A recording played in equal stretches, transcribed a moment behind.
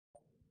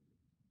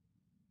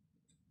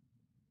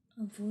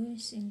A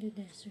Voice in the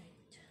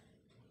Desert.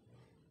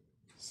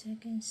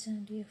 Second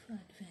Sunday of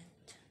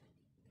Advent.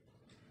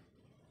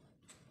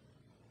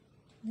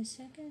 The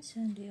second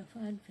Sunday of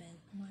Advent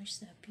marks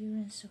the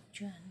appearance of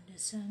John, the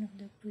son of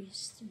the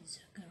priest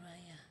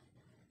Zechariah,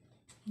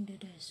 in the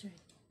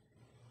desert,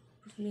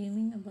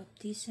 proclaiming a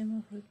baptism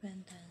of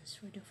repentance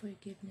for the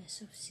forgiveness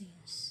of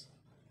sins.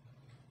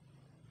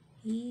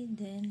 He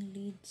then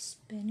leads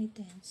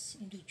penitents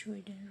in the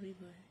Jordan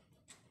River,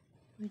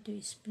 where there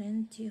is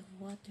plenty of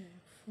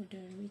water for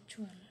the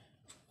ritual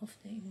of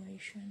the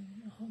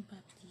immersion of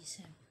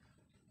baptism.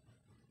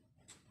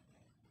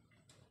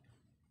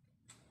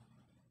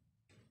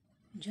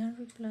 John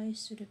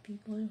replies to the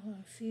people who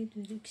are filled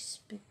with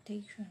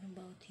expectation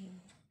about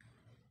him.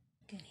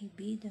 Can he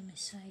be the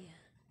Messiah,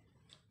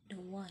 the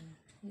one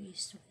who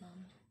is to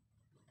come?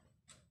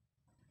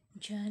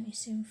 John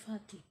is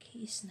emphatic.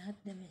 He is not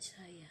the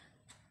Messiah.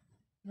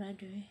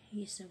 Rather,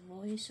 he is the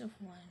voice of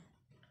one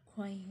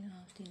crying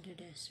out in the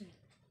desert.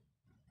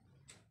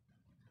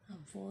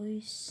 A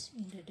voice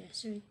in the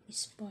desert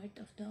is part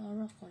of the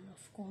oracle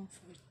of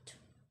comfort,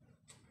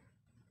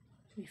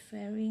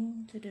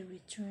 referring to the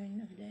return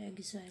of the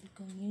exiled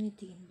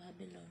community in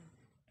Babylon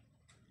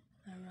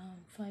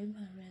around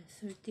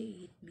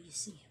 538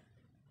 BC.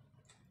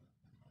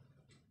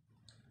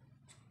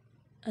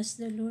 As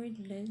the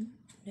Lord led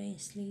the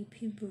enslaved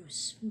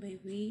Hebrews by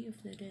way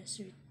of the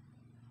desert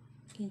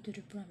into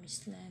the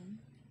Promised Land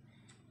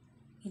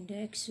in the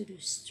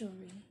Exodus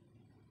story,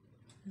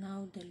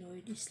 now the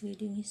Lord is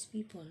leading his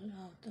people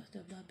out of the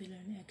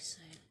Babylon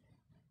exile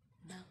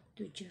back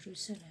to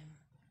Jerusalem,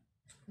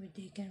 where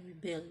they can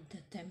rebuild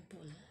the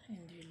temple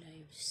and their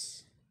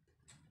lives.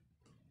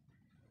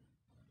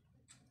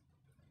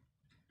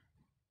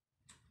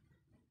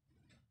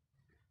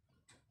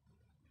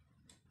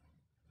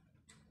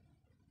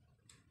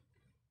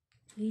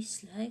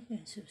 Please like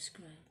and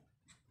subscribe.